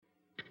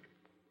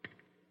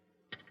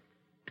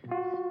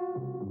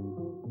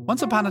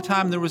Once upon a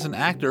time, there was an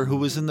actor who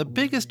was in the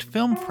biggest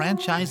film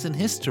franchise in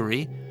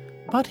history,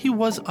 but he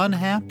was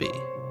unhappy.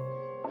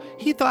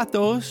 He thought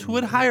those who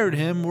had hired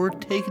him were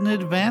taking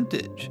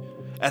advantage.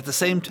 At the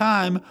same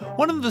time,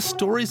 one of the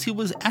stories he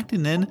was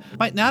acting in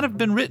might not have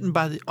been written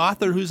by the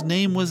author whose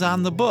name was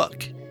on the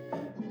book.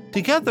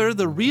 Together,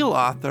 the real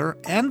author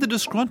and the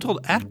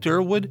disgruntled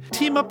actor would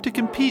team up to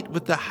compete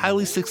with the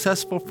highly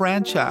successful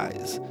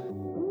franchise.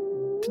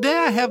 Today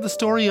I have the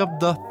story of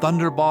the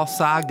Thunderball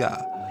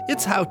Saga.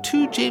 It's how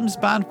 2 James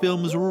Bond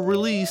films were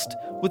released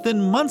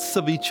within months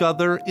of each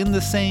other in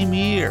the same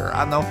year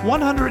on the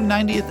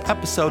 190th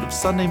episode of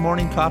Sunday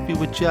Morning Coffee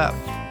with Jeff.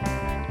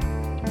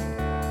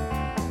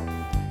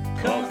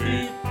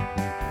 Coffee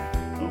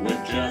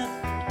with Jeff.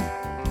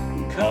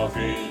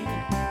 Coffee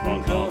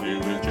on Coffee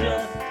with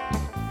Jeff.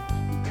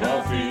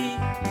 Coffee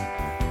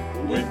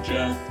with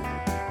Jeff.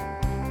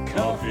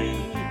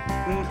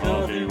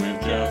 Coffee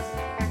with Jeff.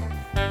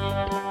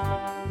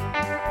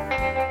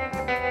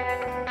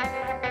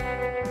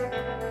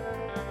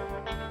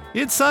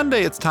 It's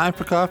Sunday, it's time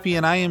for coffee,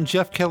 and I am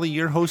Jeff Kelly,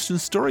 your host and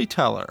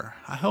storyteller.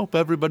 I hope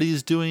everybody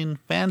is doing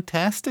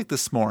fantastic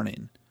this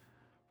morning.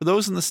 For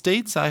those in the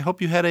States, I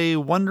hope you had a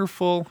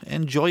wonderful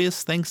and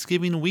joyous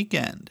Thanksgiving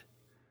weekend.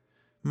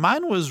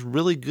 Mine was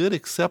really good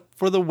except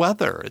for the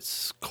weather.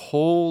 It's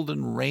cold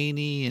and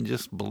rainy and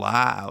just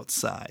blah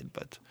outside,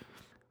 but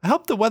I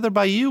hope the weather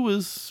by you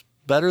is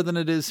better than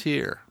it is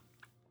here.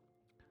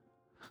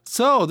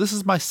 So, this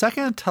is my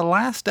second to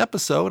last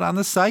episode on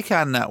the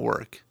Psycon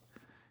Network.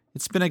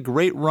 It's been a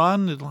great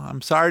run.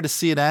 I'm sorry to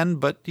see it end,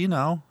 but,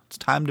 it's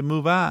time to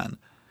move on.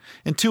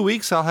 In 2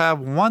 weeks, I'll have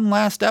one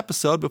last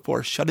episode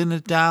before shutting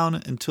it down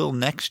until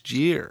next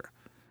year.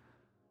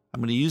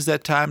 I'm going to use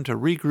that time to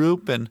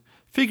regroup and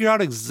figure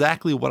out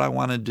exactly what I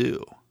want to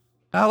do.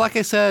 Now, like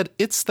I said,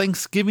 it's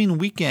Thanksgiving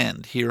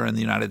weekend here in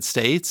the United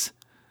States.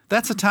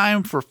 That's a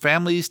time for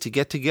families to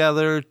get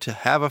together, to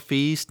have a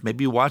feast,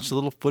 maybe watch a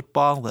little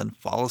football, then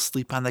fall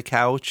asleep on the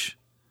couch.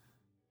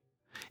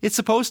 It's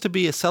supposed to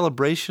be a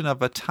celebration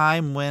of a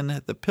time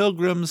when the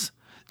Pilgrims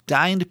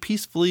dined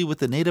peacefully with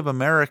the Native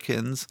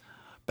Americans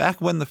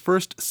back when the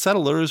first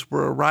settlers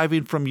were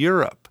arriving from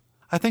Europe.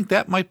 I think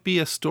that might be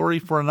a story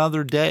for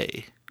another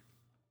day.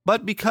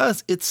 But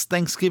because it's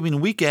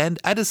Thanksgiving weekend,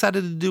 I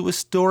decided to do a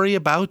story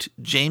about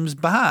James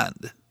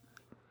Bond.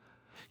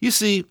 You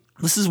see,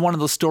 this is one of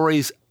those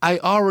stories I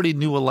already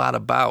knew a lot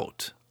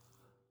about.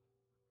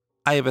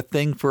 I have a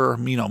thing for,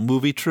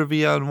 movie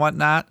trivia and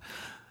whatnot.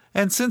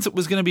 And since it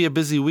was going to be a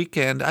busy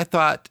weekend, I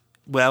thought,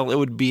 it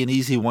would be an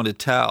easy one to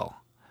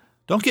tell.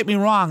 Don't get me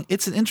wrong,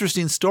 it's an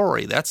interesting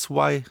story. That's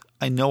why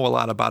I know a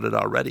lot about it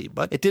already,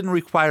 but it didn't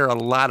require a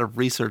lot of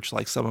research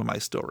like some of my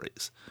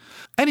stories.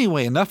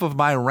 Anyway, enough of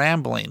my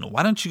rambling.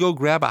 Why don't you go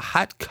grab a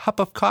hot cup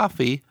of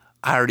coffee,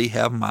 I already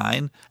have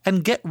mine,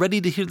 and get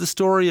ready to hear the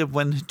story of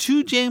when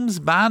 2 James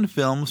Bond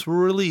films were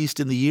released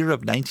in the year of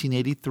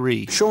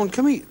 1983. Sean,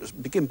 can we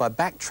begin by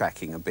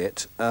backtracking a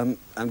bit and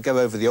go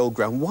over the old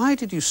ground? Why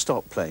did you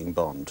stop playing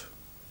Bond?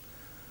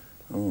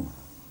 Oh,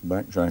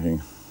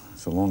 backtracking.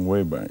 It's a long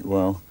way back.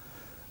 Well,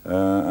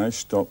 I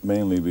stopped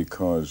mainly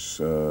because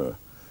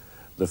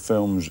the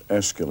films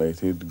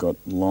escalated, got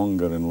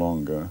longer and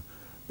longer,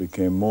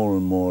 became more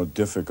and more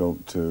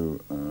difficult to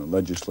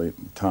legislate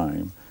in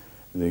time.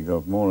 They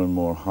got more and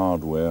more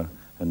hardware,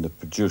 and the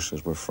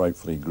producers were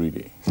frightfully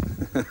greedy.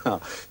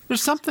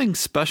 There's something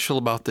special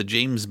about the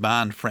James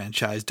Bond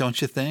franchise,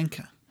 don't you think?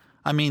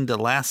 I mean, to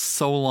last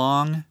so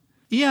long.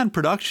 Eon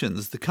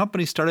Productions, the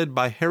company started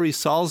by Harry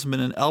Salzman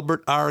and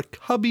Albert R.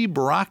 Cubby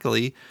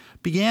Broccoli,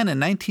 began in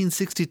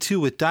 1962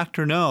 with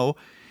Dr. No,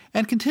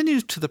 and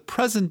continues to the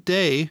present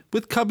day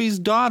with Cubby's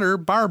daughter,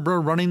 Barbara,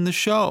 running the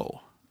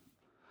show.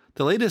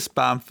 The latest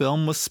Bond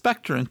film was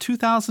Spectre in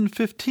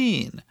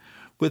 2015,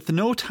 with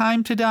No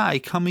Time to Die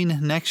coming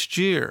next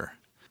year.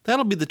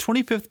 That'll be the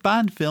 25th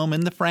Bond film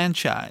in the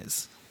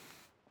franchise.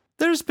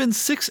 There's been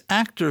 6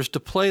 actors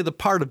to play the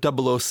part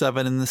of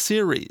 007 in the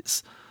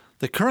series.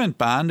 The current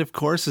Bond, of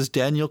course, is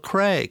Daniel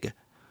Craig.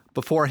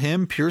 Before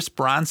him, Pierce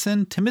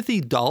Brosnan,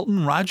 Timothy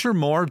Dalton, Roger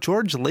Moore,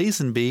 George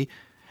Lazenby,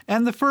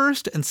 and the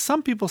first, and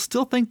some people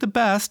still think the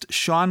best,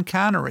 Sean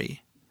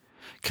Connery.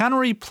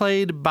 Connery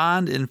played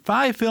Bond in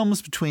 5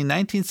 films between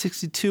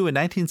 1962 and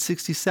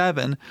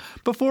 1967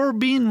 before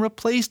being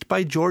replaced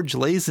by George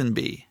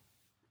Lazenby.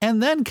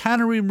 And then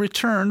Connery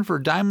returned for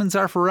Diamonds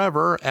Are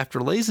Forever after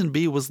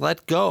Lazenby was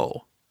let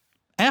go.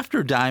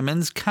 After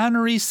Diamonds,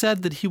 Connery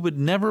said that he would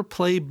never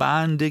play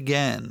Bond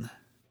again.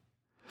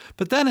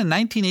 But then in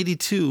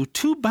 1982,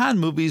 2 Bond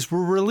movies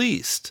were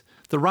released.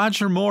 The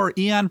Roger Moore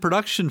Eon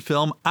production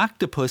film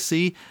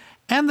Octopussy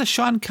and the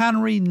Sean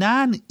Connery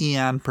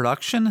non-Eon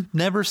production,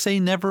 Never Say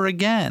Never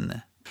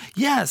Again.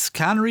 Yes,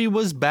 Connery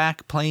was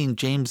back playing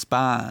James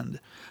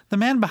Bond. The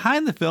man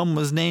behind the film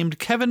was named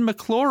Kevin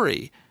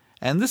McClory,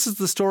 and this is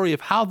the story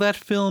of how that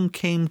film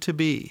came to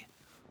be.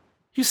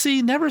 You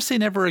see, Never Say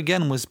Never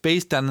Again was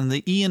based on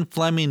the Ian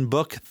Fleming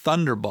book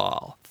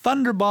Thunderball.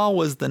 Thunderball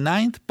was the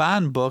 9th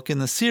Bond book in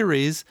the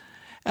series,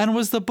 and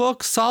was the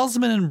book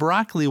Salzman and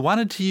Broccoli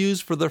wanted to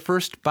use for their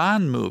first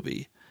Bond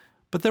movie.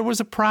 But there was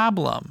a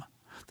problem.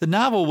 The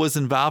novel was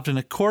involved in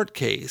a court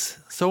case,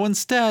 so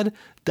instead,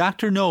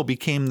 Dr. No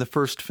became the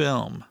first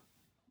film.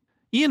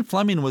 Ian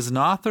Fleming was an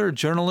author,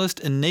 journalist,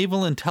 and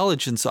naval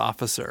intelligence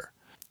officer.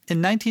 In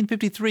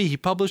 1953, he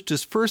published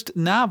his first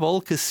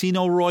novel,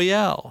 Casino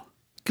Royale.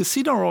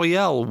 Casino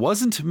Royale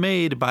wasn't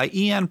made by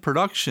Eon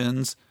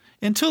Productions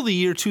until the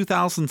year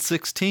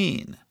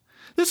 2016.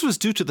 This was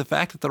due to the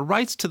fact that the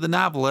rights to the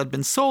novel had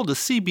been sold to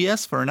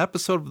CBS for an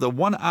episode of the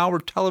one-hour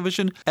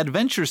television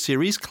adventure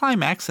series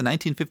Climax in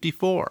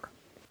 1954.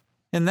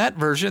 In that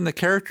version, the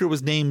character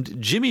was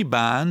named Jimmy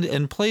Bond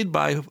and played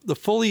by the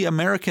fully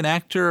American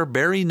actor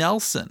Barry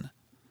Nelson.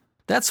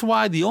 That's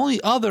why the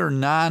only other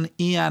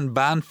non-Eon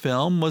Bond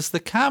film was the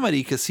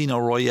comedy Casino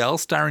Royale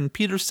starring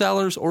Peter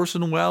Sellers,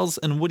 Orson Welles,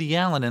 and Woody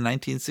Allen in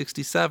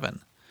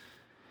 1967.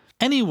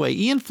 Anyway,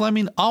 Ian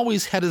Fleming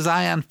always had his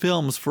eye on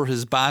films for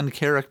his Bond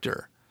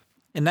character.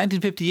 In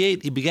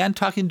 1958, he began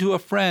talking to a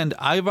friend,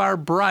 Ivar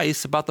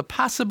Bryce, about the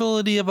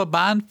possibility of a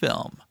Bond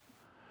film.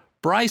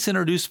 Bryce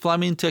introduced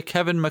Fleming to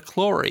Kevin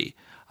McClory,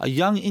 a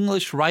young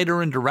English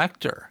writer and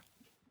director.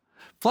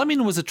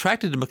 Fleming was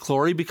attracted to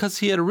McClory because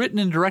he had written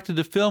and directed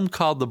a film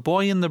called The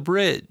Boy in the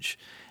Bridge,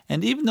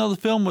 and even though the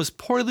film was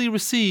poorly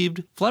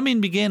received,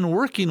 Fleming began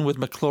working with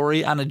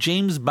McClory on a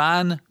James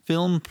Bond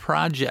film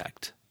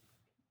project.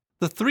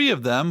 The three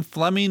of them,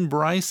 Fleming,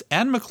 Bryce,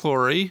 and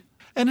McClory,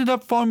 ended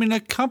up forming a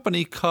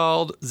company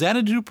called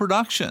Xanadu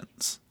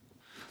Productions.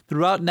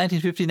 Throughout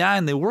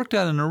 1959, they worked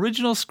on an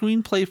original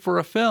screenplay for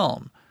a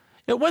film.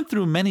 It went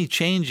through many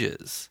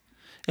changes.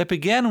 It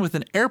began with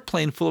an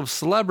airplane full of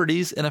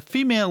celebrities and a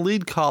female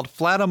lead called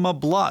Fatima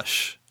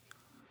Blush.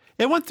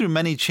 It went through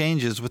many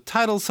changes with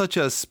titles such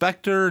as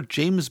Spectre,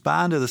 James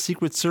Bond of the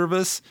Secret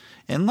Service,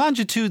 and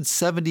Longitude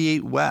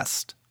 78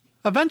 West.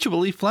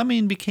 Eventually,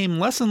 Fleming became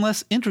less and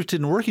less interested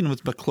in working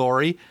with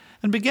McClory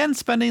and began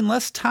spending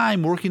less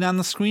time working on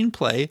the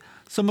screenplay,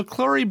 so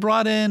McClory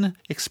brought in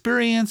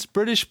experienced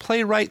British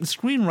playwright and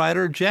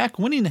screenwriter Jack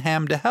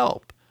Whittingham to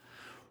help.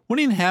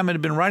 Whittingham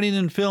had been writing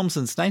in film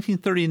since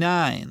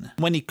 1939,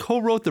 when he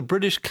co-wrote the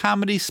British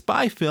comedy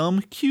spy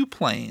film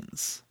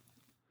Q-Planes.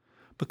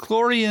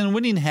 McClory and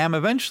Whittingham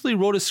eventually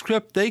wrote a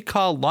script they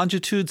called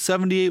Longitude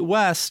 78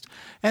 West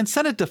and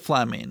sent it to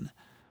Fleming.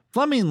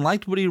 Fleming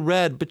liked what he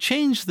read, but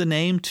changed the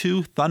name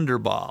to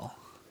Thunderball.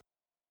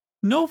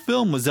 No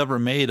film was ever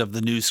made of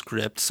the new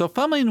script, so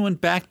Fleming went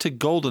back to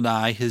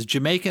Goldeneye, his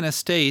Jamaican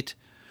estate,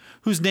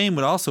 whose name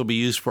would also be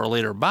used for a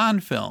later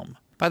Bond film.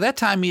 By that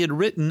time, he had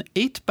written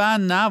 8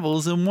 Bond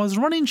novels and was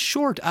running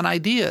short on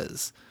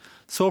ideas.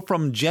 So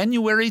from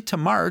January to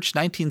March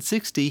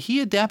 1960, he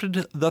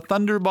adapted the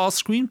Thunderball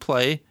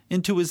screenplay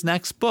into his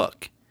next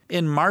book.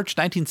 In March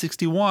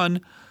 1961,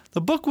 the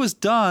book was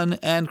done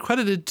and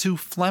credited to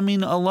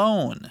Fleming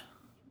alone.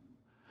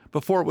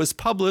 Before it was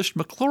published,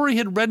 McClory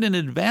had read an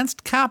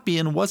advanced copy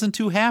and wasn't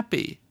too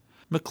happy.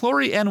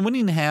 McClory and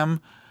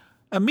Whittingham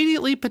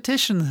immediately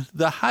petitioned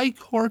the High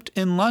Court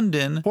in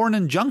London for an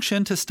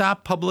injunction to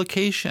stop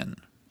publication.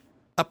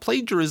 A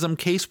plagiarism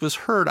case was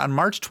heard on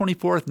March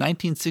 24,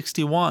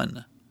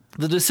 1961.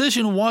 The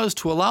decision was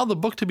to allow the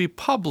book to be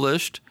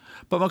published,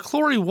 but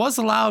McClory was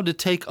allowed to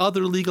take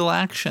other legal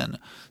action.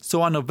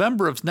 So on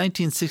November of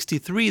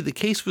 1963, the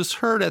case was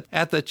heard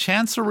at the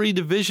Chancery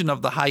Division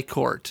of the High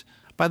Court.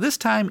 By this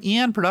time,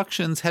 Eon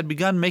Productions had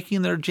begun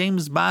making their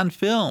James Bond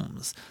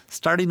films,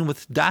 starting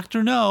with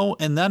Dr. No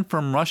and then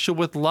From Russia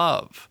with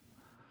Love.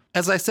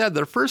 As I said,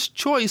 their first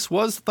choice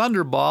was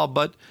Thunderball,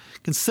 but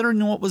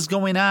considering what was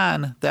going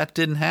on, that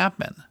didn't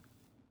happen.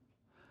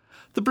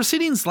 The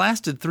proceedings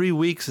lasted 3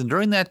 weeks, and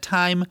during that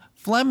time,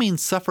 Fleming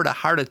suffered a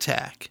heart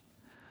attack.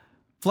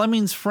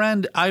 Fleming's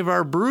friend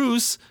Ivar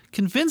Bruce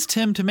convinced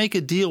him to make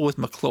a deal with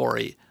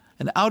McClory,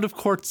 an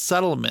out-of-court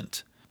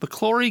settlement.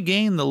 McClory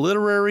gained the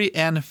literary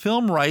and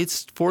film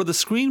rights for the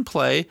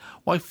screenplay,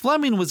 while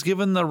Fleming was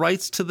given the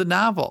rights to the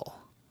novel,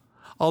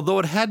 although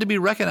it had to be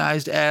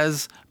recognized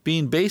as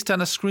being based on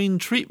a screen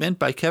treatment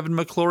by Kevin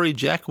McClory,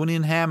 Jack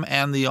Whittingham,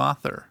 and the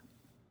author.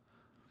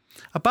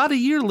 About a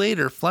year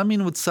later,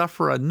 Fleming would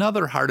suffer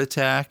another heart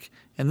attack,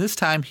 and this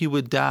time he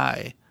would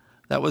die.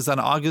 That was on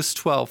August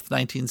 12,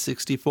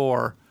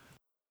 1964.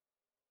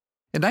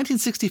 In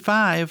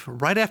 1965,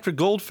 right after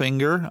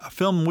Goldfinger, a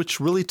film which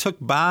really took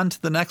Bond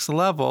to the next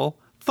level,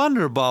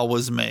 Thunderball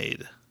was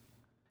made.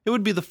 It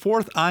would be the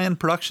 4th Eon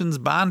Productions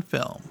Bond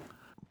film.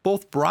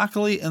 Both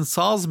Broccoli and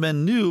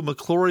Salzman knew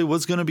McClory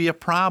was going to be a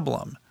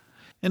problem.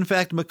 In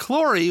fact,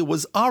 McClory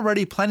was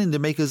already planning to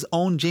make his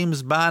own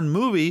James Bond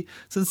movie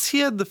since he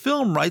had the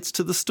film rights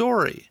to the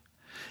story.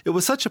 It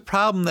was such a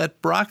problem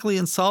that Broccoli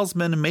and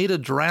Salzman made a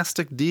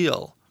drastic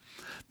deal.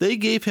 They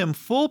gave him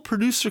full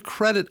producer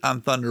credit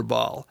on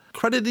Thunderball,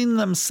 crediting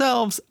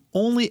themselves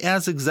only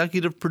as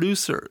executive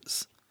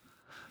producers.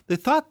 They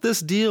thought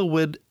this deal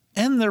would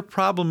end their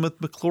problem with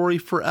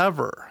McClory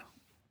forever.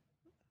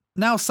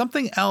 Now,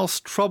 something else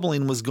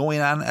troubling was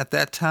going on at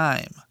that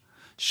time.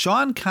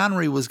 Sean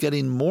Connery was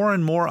getting more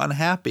and more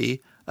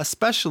unhappy,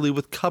 especially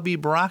with Cubby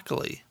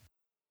Broccoli.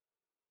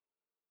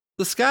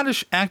 The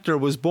Scottish actor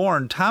was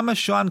born Thomas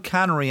Sean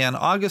Connery on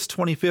August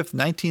 25,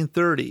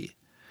 1930.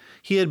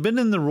 He had been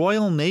in the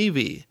Royal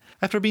Navy.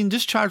 After being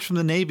discharged from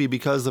the Navy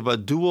because of a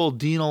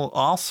duodenal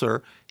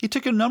ulcer, he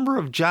took a number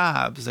of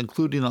jobs,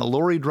 including a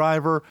lorry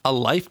driver, a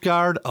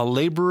lifeguard, a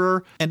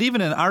laborer, and even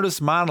an artist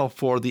model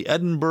for the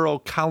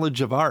Edinburgh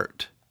College of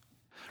Art.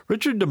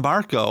 Richard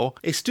DeMarco,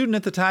 a student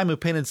at the time who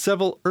painted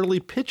several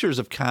early pictures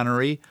of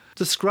Connery,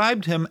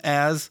 described him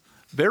as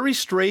very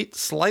straight,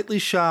 slightly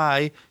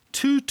shy,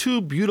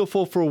 too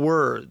beautiful for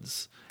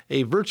words,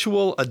 a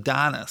virtual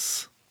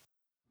Adonis.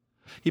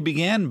 He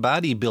began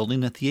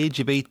bodybuilding at the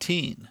age of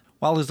 18.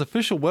 While his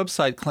official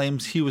website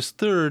claims he was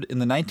third in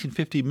the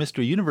 1950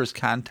 Mr. Universe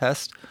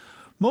contest,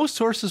 most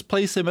sources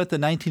place him at the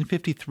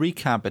 1953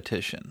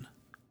 competition.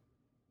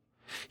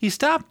 He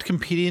stopped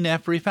competing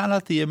after he found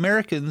out the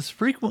Americans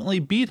frequently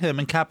beat him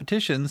in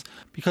competitions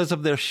because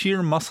of their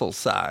sheer muscle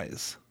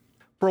size.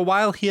 For a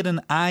while, he had an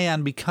eye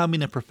on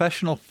becoming a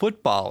professional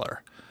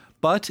footballer,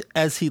 but,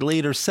 as he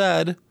later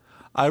said,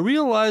 I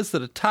realized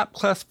that a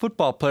top-class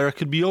football player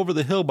could be over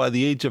the hill by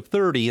the age of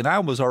 30, and I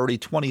was already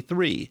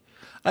 23.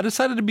 I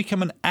decided to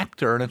become an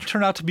actor, and it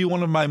turned out to be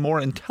one of my more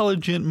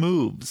intelligent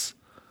moves.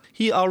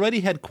 He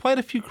already had quite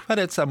a few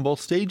credits on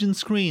both stage and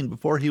screen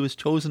before he was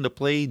chosen to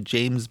play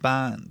James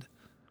Bond.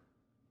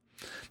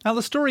 Now,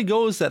 the story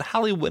goes that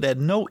Hollywood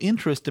had no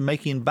interest in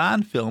making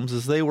Bond films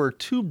as they were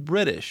too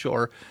British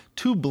or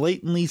too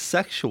blatantly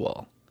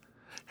sexual.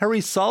 Harry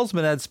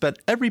Saltzman had spent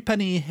every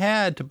penny he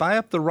had to buy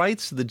up the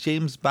rights to the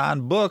James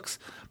Bond books,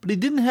 but he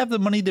didn't have the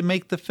money to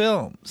make the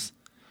films.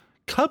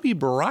 Cubby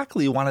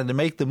Broccoli wanted to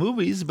make the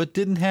movies, but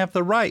didn't have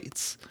the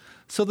rights.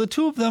 So the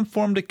two of them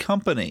formed a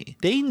company,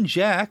 Dane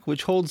Jack,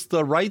 which holds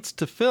the rights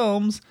to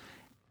films,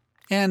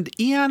 and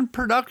Eon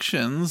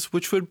Productions,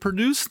 which would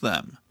produce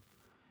them.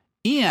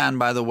 Eon,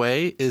 by the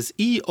way, is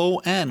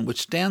EON,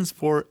 which stands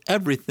for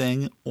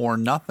Everything or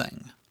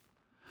Nothing.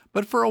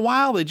 But for a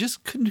while, they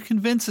just couldn't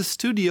convince a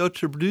studio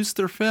to produce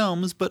their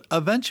films, but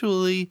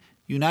eventually,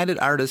 United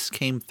Artists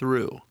came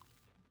through.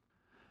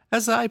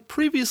 As I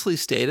previously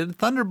stated,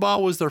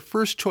 Thunderball was their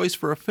first choice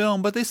for a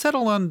film, but they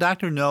settled on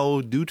Dr.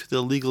 No due to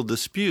the legal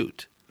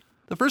dispute.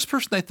 The first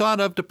person they thought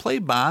of to play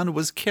Bond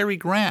was Cary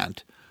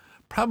Grant,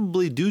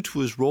 probably due to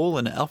his role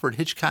in Alfred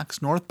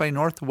Hitchcock's North by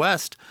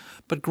Northwest,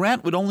 but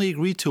Grant would only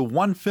agree to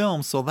one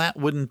film, so that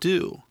wouldn't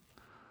do.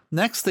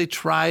 Next, they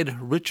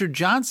tried Richard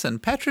Johnson,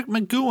 Patrick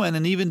McGoohan,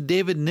 and even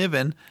David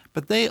Niven,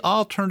 but they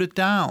all turned it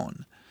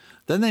down.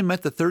 Then they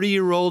met the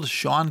 30-year-old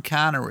Sean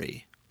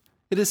Connery.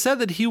 It is said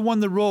that he won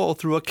the role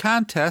through a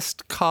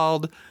contest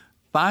called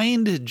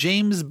Find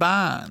James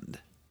Bond.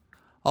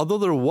 Although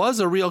there was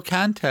a real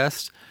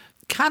contest,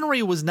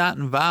 Connery was not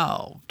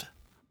involved.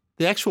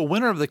 The actual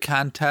winner of the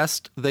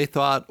contest, they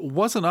thought,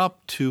 wasn't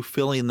up to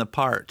filling the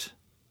part.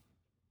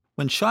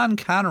 When Sean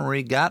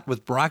Connery got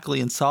with Broccoli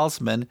and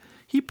Saltzman,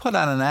 he put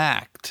on an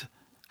act,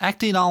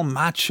 acting all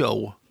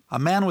macho, a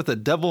man with a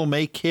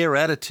devil-may-care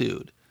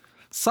attitude.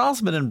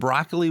 Saltzman and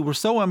Broccoli were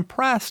so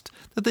impressed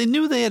that they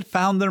knew they had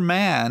found their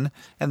man,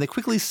 and they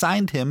quickly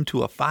signed him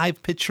to a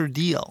 5-picture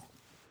deal.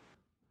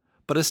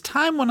 But as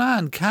time went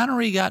on,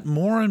 Connery got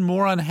more and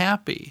more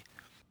unhappy.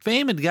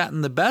 Fame had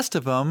gotten the best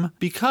of him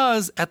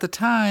because, at the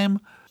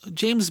time,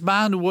 James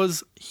Bond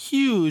was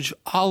huge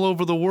all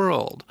over the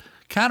world.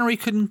 Connery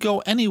couldn't go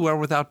anywhere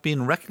without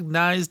being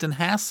recognized and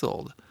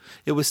hassled.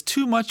 It was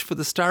too much for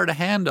the star to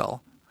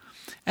handle.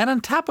 And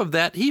on top of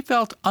that, he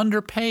felt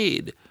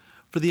underpaid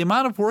for the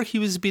amount of work he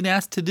was being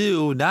asked to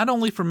do, not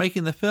only for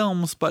making the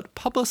films, but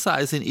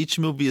publicizing each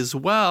movie as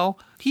well.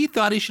 He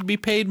thought he should be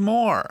paid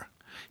more.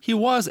 He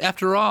was,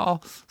 after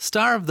all,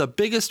 star of the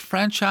biggest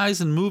franchise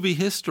in movie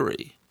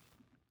history.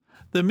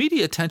 The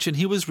media attention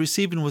he was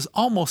receiving was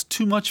almost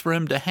too much for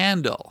him to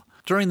handle.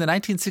 During the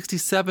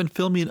 1967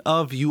 filming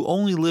of You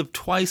Only Live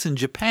Twice in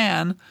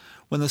Japan,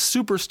 when the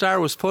superstar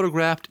was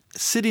photographed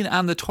sitting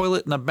on the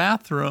toilet in a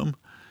bathroom,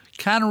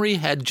 Connery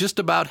had just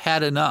about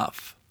had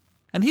enough.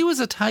 And he was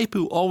a type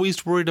who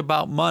always worried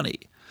about money.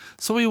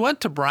 So he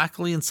went to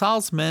Broccoli and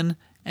Saltzman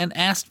and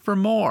asked for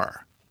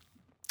more.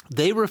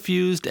 They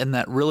refused, and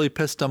that really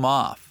pissed him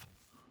off.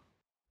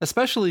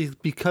 Especially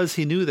because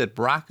he knew that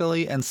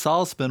Broccoli and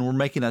Saltzman were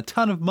making a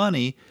ton of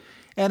money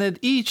and had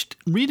each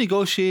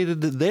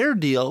renegotiated their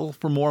deal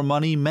for more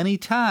money many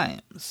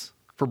times.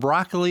 For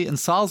Broccoli and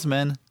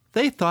Saltzman,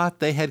 they thought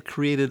they had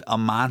created a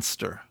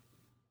monster.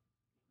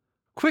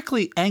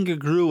 Quickly, anger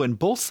grew and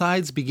both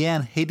sides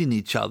began hating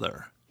each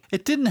other.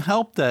 It didn't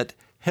help that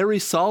Harry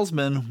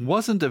Saltzman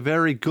wasn't a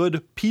very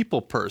good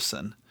people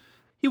person.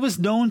 He was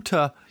known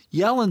to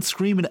yell and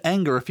scream in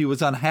anger if he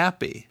was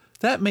unhappy.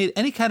 That made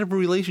any kind of a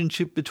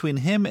relationship between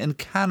him and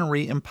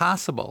Connery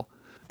impossible.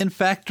 In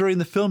fact, during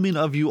the filming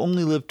of You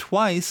Only Live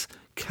Twice,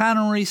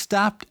 Connery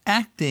stopped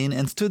acting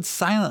and stood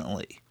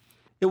silently.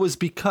 It was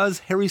because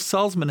Harry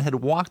Saltzman had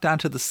walked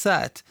onto the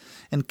set,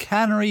 and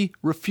Connery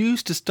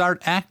refused to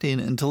start acting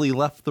until he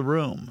left the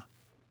room.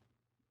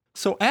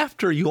 So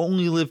after You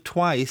Only Live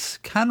Twice,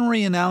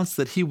 Connery announced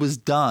that he was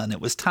done.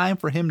 It was time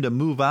for him to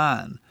move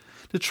on.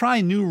 to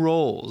try new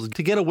roles,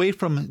 to get away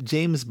from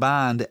James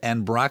Bond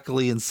and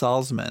Broccoli and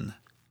Salzman.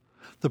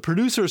 The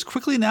producers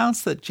quickly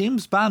announced that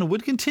James Bond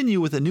would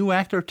continue with a new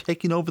actor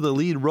taking over the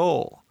lead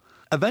role.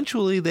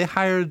 Eventually, they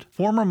hired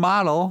former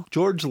model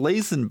George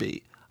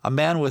Lazenby, a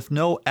man with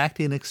no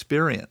acting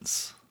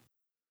experience.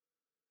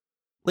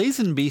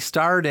 Lazenby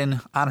starred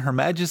in On Her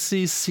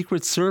Majesty's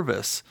Secret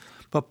Service,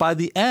 but by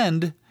the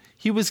end,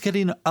 he was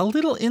getting a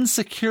little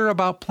insecure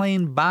about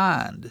playing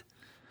Bond.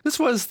 This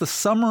was the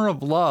summer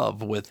of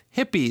love, with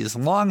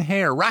hippies, long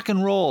hair, rock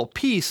and roll,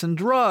 peace, and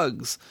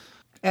drugs.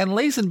 And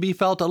Lazenby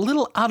felt a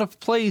little out of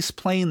place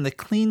playing the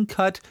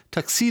clean-cut,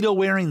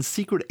 tuxedo-wearing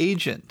secret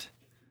agent.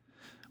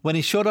 When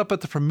he showed up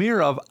at the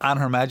premiere of On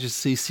Her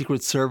Majesty's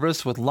Secret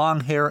Service with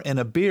long hair and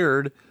a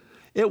beard,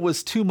 it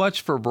was too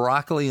much for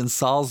Broccoli and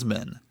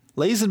Salzman.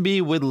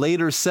 Lazenby would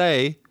later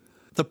say,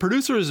 "The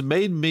producers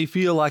made me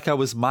feel like I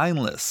was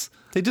mindless.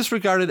 They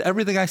disregarded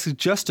everything I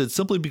suggested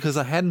simply because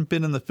I hadn't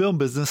been in the film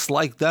business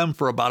like them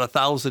for about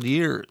 1,000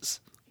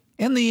 years.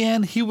 In the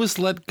end, he was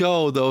let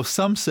go, though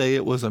some say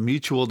it was a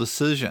mutual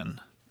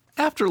decision.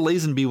 After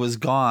Lazenby was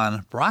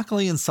gone,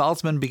 Broccoli and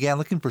Salzman began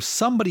looking for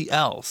somebody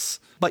else,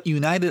 but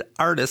United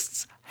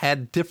Artists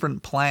had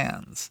different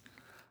plans.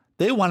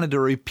 They wanted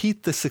to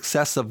repeat the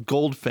success of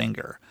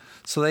Goldfinger,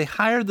 so they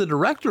hired the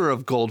director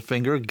of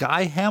Goldfinger,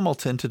 Guy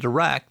Hamilton, to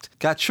direct,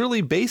 got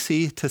Shirley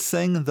Bassey to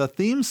sing the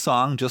theme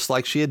song just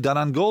like she had done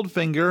on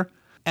Goldfinger,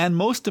 and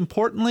most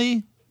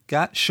importantly,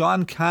 got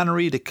Sean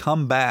Connery to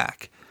come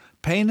back,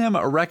 paying him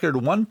a record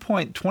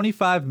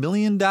 $1.25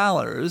 million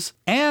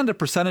and a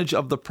percentage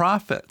of the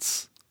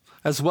profits.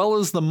 As well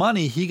as the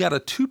money, he got a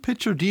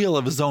 2-picture deal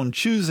of his own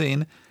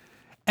choosing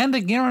and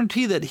a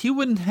guarantee that he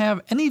wouldn't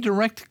have any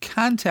direct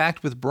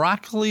contact with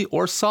Broccoli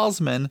or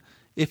Salzman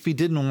if he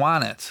didn't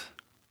want it.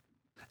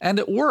 And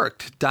it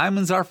worked.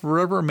 Diamonds Are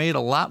Forever made a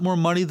lot more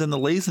money than the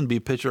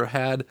Lazenby picture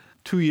had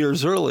 2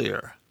 years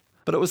earlier.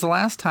 But it was the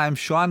last time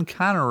Sean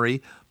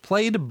Connery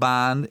played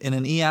Bond in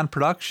an Eon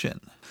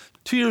production.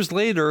 2 years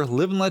later,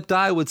 Live and Let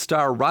Die would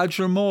star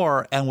Roger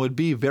Moore and would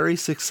be very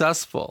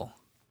successful.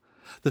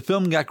 The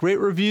film got great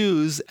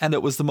reviews, and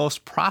it was the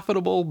most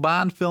profitable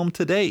Bond film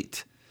to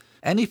date.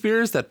 Any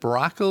fears that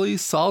Broccoli,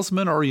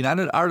 Salzman, or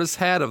United Artists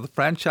had of the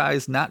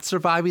franchise not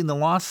surviving the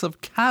loss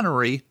of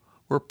Connery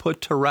were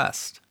put to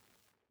rest.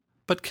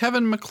 But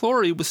Kevin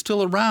McClory was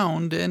still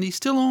around, and he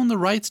still owned the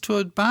rights to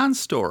a Bond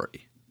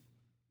story.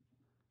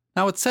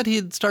 Now, it's said he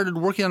had started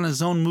working on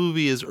his own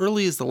movie as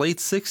early as the late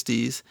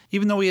 60s,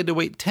 even though he had to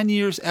wait 10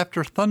 years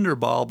after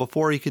Thunderball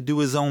before he could do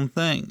his own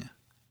thing.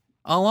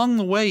 Along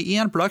the way,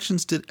 Eon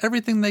Productions did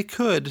everything they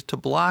could to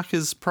block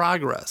his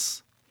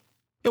progress.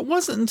 It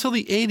wasn't until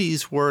the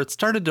 80s where it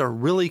started to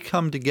really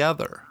come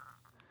together.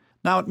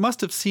 Now, it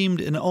must have seemed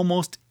an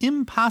almost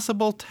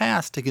impossible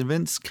task to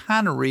convince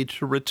Connery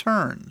to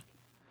return.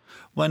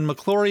 When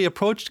McClory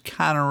approached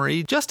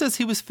Connery just as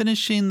he was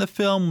finishing the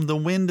film The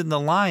Wind and the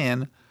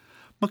Lion,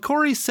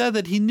 McClory said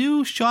that he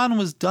knew Sean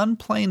was done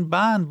playing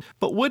Bond,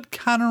 but would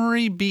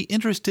Connery be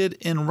interested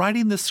in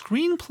writing the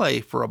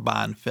screenplay for a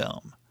Bond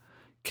film?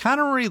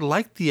 Connery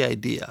liked the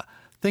idea,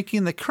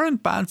 thinking the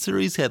current Bond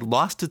series had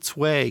lost its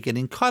way,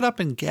 getting caught up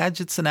in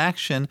gadgets and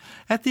action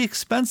at the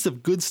expense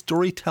of good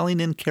storytelling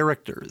and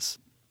characters.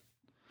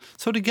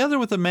 So together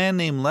with a man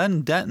named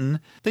Len Denton,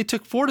 they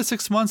took 4 to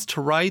 6 months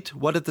to write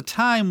what at the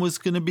time was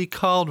going to be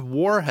called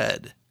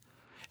Warhead.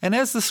 And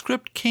as the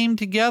script came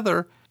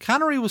together,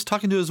 Connery was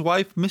talking to his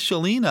wife,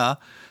 Michelina,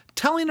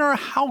 telling her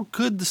how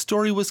good the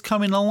story was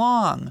coming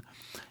along.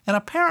 And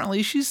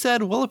apparently she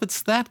said, well, if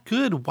it's that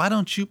good, why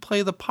don't you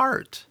play the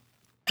part?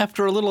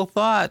 After a little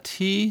thought,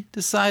 he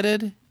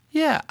decided,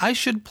 yeah, I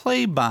should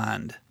play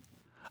Bond.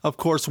 Of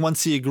course,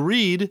 once he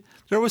agreed,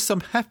 there was some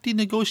hefty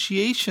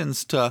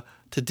negotiations to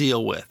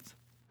deal with.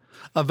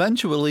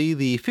 Eventually,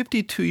 the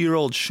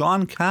 52-year-old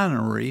Sean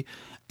Connery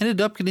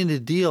ended up getting a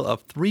deal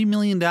of $3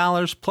 million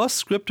plus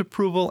script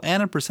approval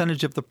and a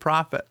percentage of the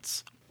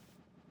profits.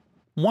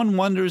 One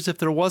wonders if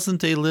there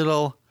wasn't a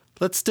little,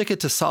 let's stick it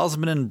to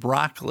Salzman and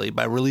Broccoli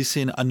by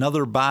releasing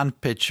another Bond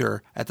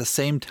picture at the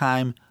same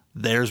time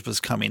theirs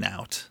was coming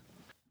out.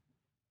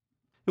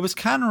 It was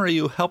Connery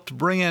who helped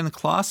bring in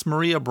Klaus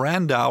Maria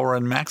Brandauer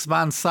and Max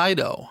von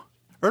Sydow.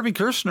 Irving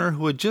Kershner,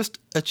 who had just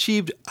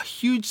achieved a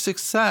huge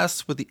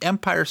success with The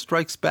Empire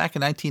Strikes Back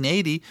in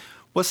 1980,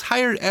 was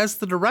hired as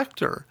the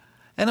director,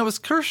 and it was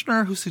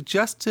Kershner who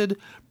suggested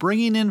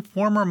bringing in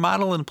former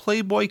model and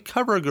Playboy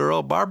cover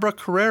girl Barbara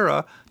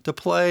Carrera to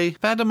play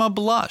Fatima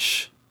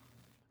Blush.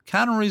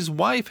 Connery's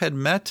wife had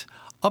met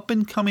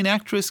up-and-coming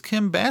actress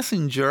Kim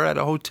Basinger at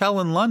a hotel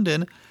in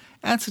London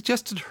and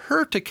suggested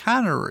her to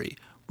Connery,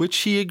 which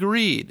he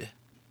agreed.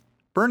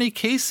 Bernie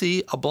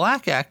Casey, a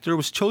black actor,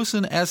 was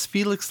chosen as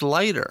Felix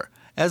Leiter,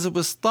 as it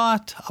was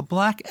thought a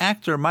black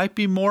actor might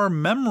be more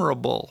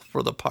memorable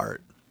for the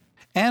part.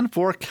 And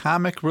for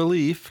comic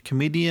relief,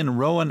 comedian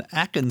Rowan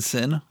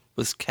Atkinson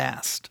was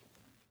cast.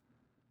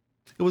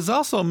 It was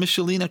also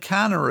Michelina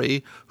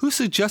Connery who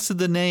suggested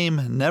the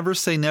name Never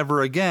Say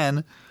Never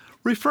Again,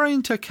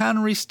 referring to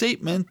Connery's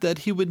statement that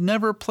he would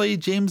never play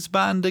James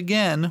Bond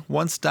again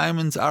once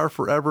Diamonds Are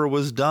Forever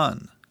was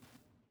done.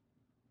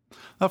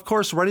 Of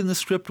course, writing the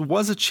script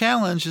was a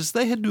challenge as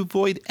they had to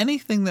avoid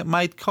anything that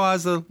might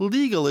cause a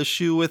legal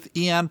issue with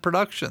Eon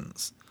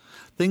Productions.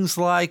 Things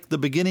like the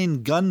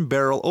beginning gun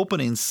barrel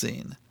opening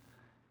scene.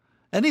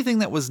 Anything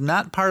that was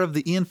not part of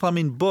the Ian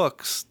Fleming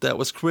books that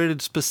was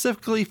created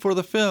specifically for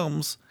the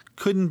films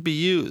couldn't be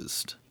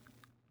used.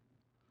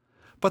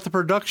 But the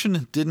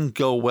production didn't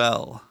go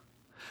well.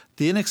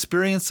 The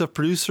inexperience of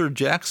producer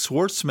Jack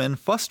Schwartzman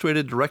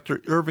frustrated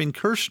director Irving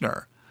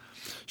Kershner.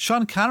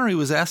 Sean Connery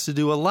was asked to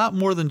do a lot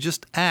more than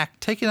just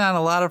act, taking on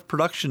a lot of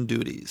production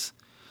duties.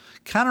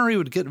 Connery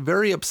would get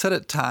very upset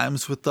at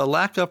times with the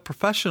lack of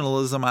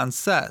professionalism on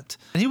set,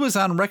 and he was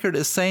on record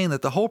as saying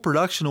that the whole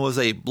production was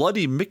a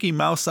bloody Mickey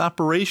Mouse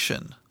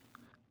operation.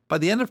 By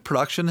the end of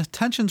production,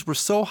 tensions were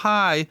so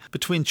high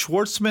between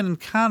Schwartzman and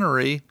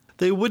Connery,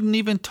 they wouldn't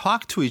even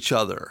talk to each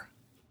other.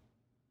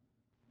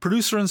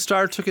 Producer and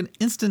star took an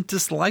instant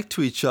dislike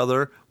to each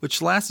other,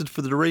 which lasted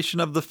for the duration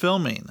of the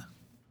filming.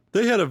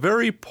 They had a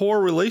very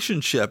poor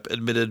relationship,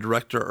 admitted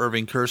director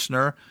Irving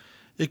Kershner.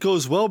 It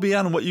goes well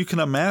beyond what you can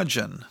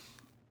imagine.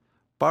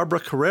 Barbara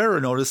Carrera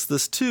noticed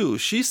this too.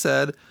 She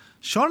said,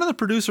 Sean and the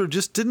producer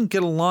just didn't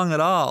get along at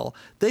all.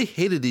 They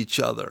hated each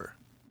other.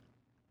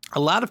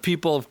 A lot of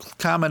people have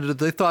commented that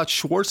they thought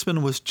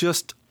Schwartzman was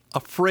just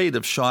afraid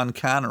of Sean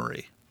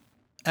Connery.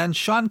 And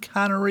Sean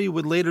Connery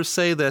would later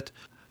say that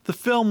the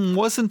film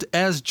wasn't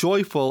as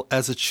joyful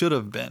as it should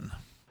have been.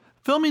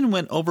 Filming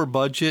went over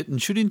budget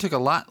and shooting took a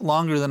lot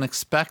longer than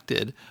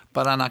expected,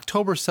 but on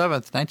October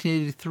 7th,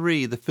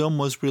 1983, the film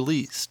was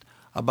released,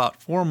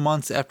 about 4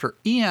 months after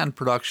Eon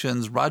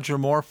Productions' Roger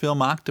Moore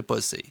film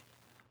Octopussy.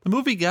 The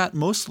movie got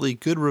mostly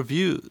good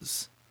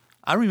reviews.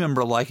 I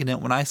remember liking it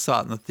when I saw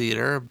it in the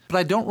theater, but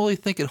I don't really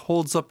think it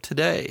holds up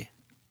today.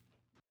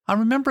 I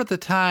remember at the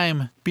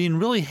time being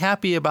really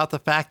happy about the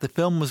fact the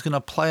film was going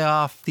to play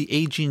off the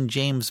aging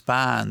James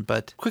Bond,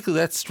 but quickly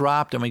that's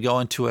dropped and we go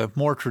into a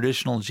more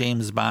traditional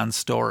James Bond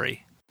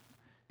story.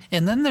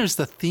 And then there's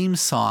the theme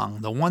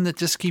song, the one that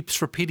just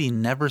keeps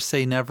repeating, Never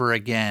Say Never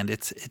Again.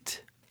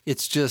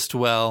 It's just,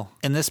 well,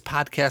 in this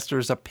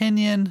podcaster's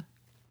opinion,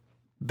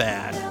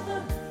 bad.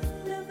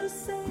 Never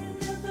say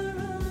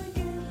never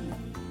again.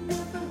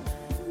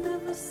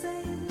 Never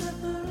say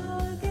never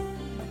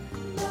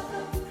again.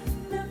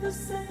 Never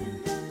say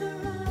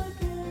never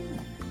again.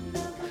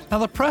 Now,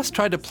 the press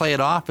tried to play it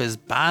off as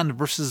Bond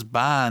versus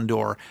Bond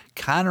or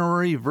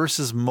Connery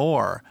versus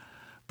Moore.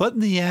 But in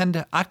the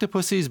end,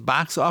 Octopussy's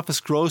box office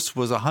gross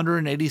was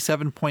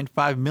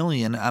 $187.5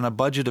 million on a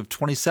budget of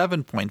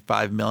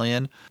 $27.5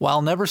 million,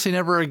 while Never Say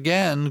Never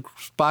Again's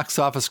box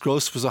office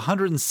gross was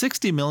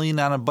 $160 million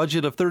on a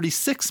budget of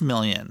 $36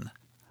 million.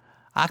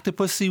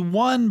 Octopussy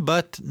won,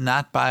 but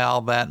not by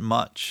all that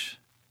much.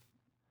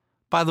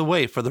 By the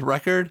way, for the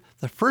record,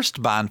 the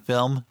first Bond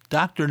film,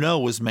 Dr. No,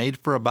 was made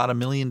for about $1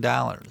 million.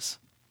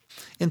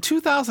 In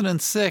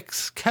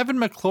 2006, Kevin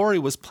McClory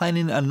was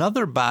planning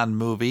another Bond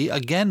movie,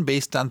 again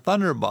based on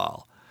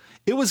Thunderball.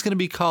 It was going to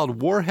be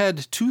called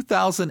Warhead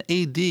 2000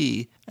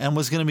 AD and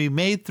was going to be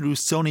made through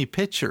Sony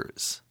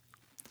Pictures.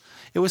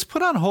 It was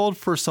put on hold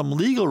for some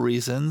legal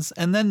reasons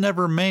and then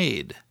never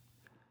made.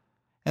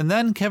 And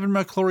then Kevin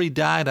McClory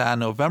died on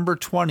November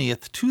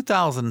 20th,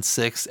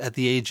 2006 at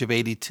the age of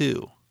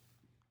 82.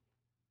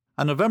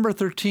 On November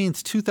 13,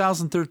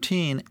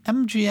 2013,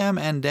 MGM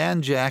and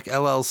Danjaq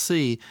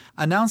LLC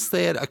announced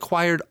they had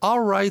acquired all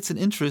rights and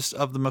interests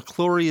of the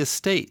McClory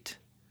estate.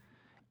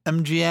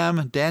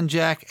 MGM,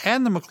 Danjaq,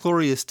 and the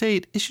McClory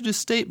estate issued a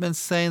statement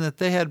saying that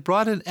they had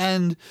brought an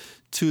end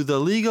to the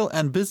legal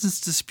and business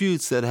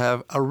disputes that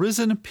have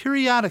arisen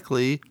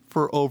periodically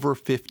for over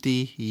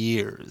 50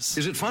 years.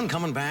 Is it fun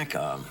coming back?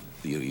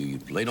 You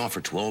laid off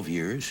for 12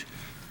 years,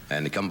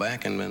 and to come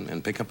back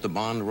and pick up the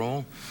Bond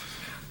role?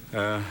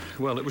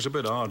 Well, it was a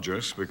bit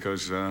arduous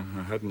because I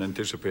hadn't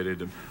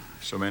anticipated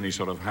so many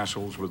sort of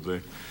hassles with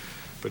the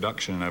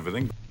production and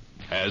everything.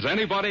 Has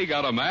anybody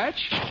got a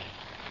match?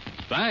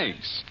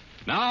 Thanks.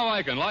 Now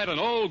I can light an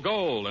old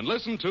gold and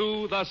listen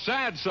to the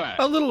Sad Sack.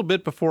 A little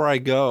bit before I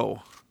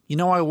go. You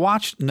know, I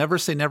watched Never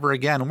Say Never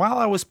Again while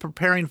I was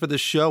preparing for the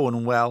show,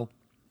 and well,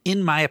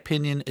 in my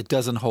opinion, it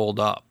doesn't hold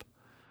up.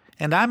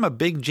 And I'm a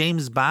big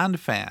James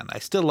Bond fan. I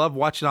still love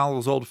watching all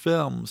those old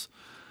films.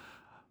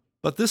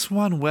 But this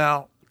one,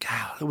 well,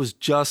 God, it was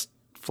just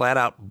flat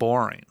out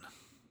boring.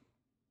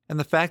 And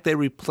the fact they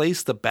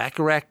replaced the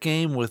Baccarat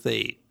game with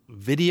a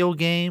video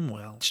game,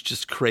 well, it's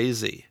just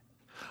crazy.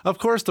 Of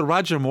course, the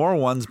Roger Moore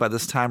ones by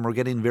this time were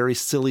getting very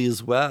silly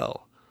as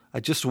well. I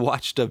just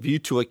watched A View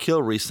to a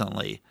Kill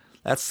recently.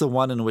 That's the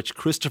one in which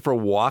Christopher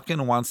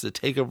Walken wants to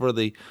take over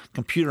the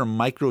computer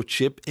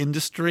microchip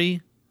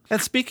industry.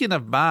 And speaking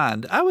of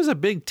Bond, I was a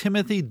big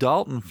Timothy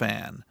Dalton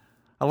fan.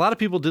 A lot of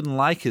people didn't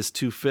like his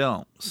two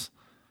films.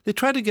 They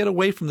tried to get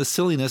away from the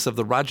silliness of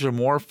the Roger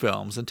Moore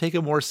films and take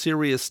a more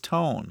serious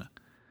tone.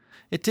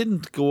 It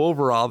didn't go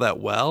over all that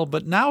well,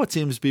 but now it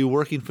seems to be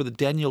working for the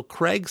Daniel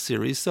Craig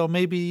series, so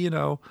maybe,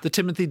 the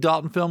Timothy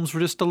Dalton films were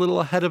just a little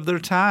ahead of their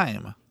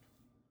time.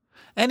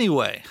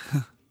 Anyway,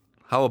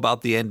 how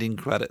about the ending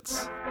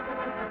credits?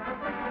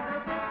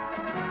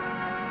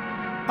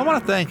 I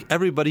want to thank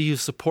everybody who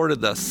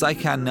supported the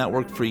Psychon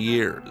Network for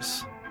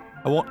years.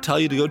 I won't tell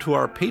you to go to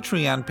our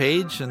Patreon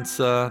page since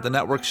the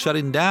network's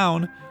shutting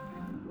down,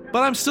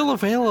 but I'm still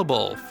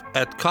available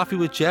at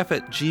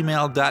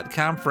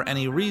coffeewithjeff@gmail.com for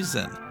any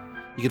reason.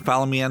 You can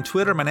follow me on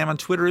Twitter. My name on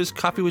Twitter is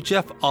Coffee with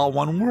Jeff, all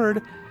one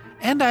word.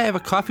 And I have a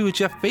Coffee with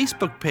Jeff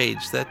Facebook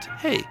page that,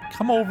 hey,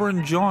 come over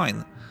and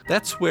join.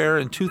 That's where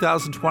in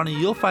 2020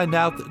 you'll find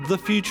out the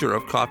future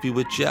of Coffee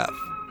with Jeff.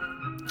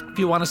 If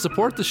you want to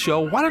support the show,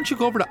 why don't you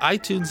go over to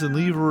iTunes and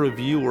leave a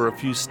review or a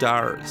few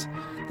stars?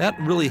 That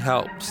really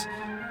helps.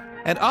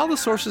 And all the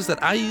sources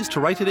that I used to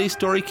write today's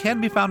story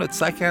can be found at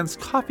Psychon's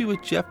Coffee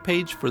with Jeff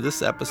page for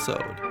this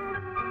episode.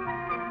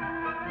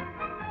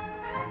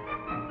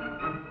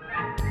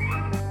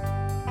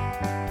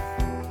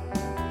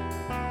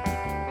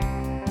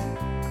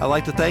 I'd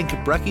like to thank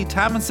Brecky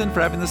Tomlinson for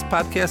having this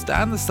podcast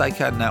on the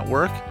Psychon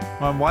Network,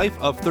 my wife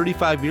of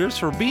 35 years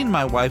for being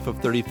my wife of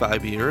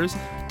 35 years,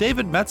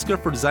 David Metzger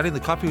for designing the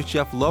Coffee with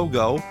Jeff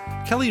logo,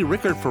 Kelly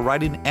Rickard for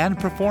writing and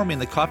performing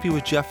the Coffee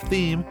with Jeff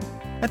theme,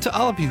 and to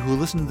all of you who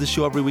listen to the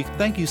show every week,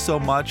 thank you so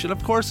much. And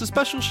of course, a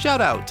special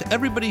shout out to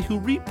everybody who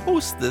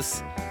reposts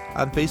this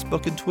on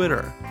Facebook and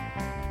Twitter.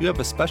 You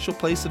have a special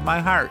place in my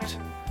heart.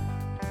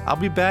 I'll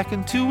be back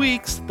in 2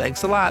 weeks.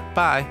 Thanks a lot.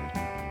 Bye.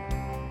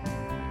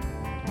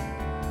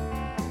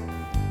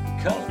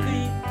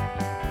 Coffee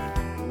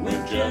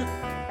with Jeff.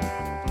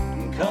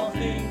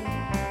 Coffee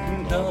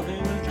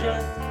with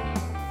Jeff.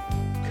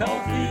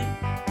 Coffee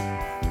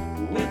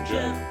with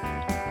Jeff.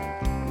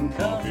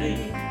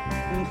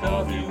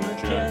 Coffee with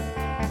Jeff.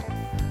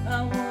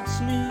 I once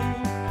knew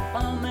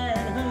a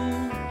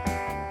man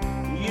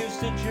who used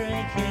to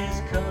drink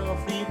his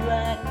coffee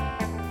black.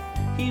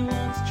 He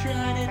once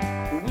tried it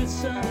with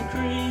some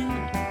cream.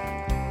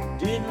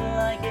 Didn't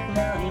like it,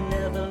 now he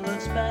never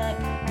looks back.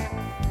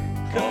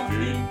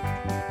 Coffee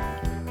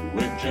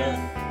with Jeff.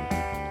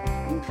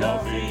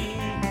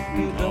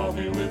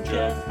 Coffee with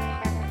Jeff.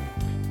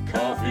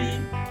 Coffee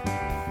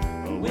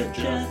with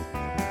Jeff.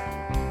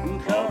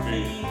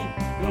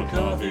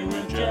 Coffee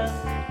with Jeff.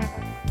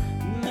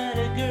 Met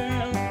a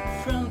girl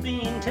from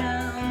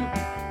Beantown.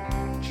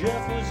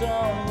 Jeff was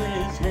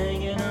always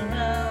hanging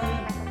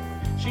around.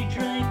 She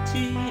drank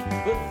tea,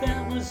 but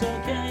that was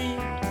okay.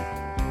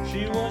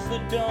 She was the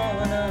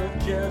dawn of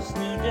Jeff's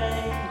new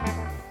day.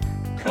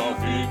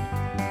 Coffee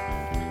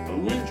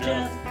with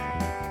Jeff.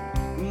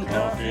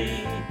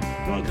 Coffee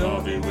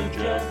with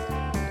Jeff.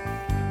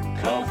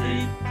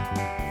 Coffee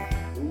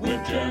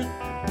with Jeff.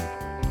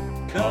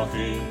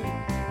 Coffee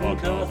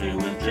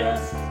with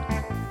Jeff.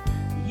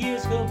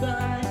 Years go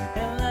by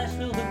and life's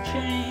filled with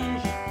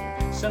change.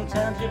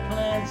 Sometimes your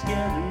plans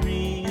get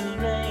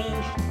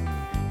rearranged.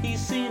 He's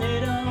seen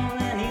it all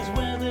and he's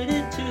weathered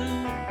it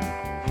too.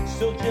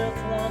 So Jeff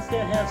wants to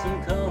have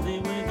some coffee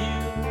with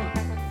you.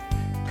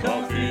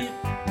 Coffee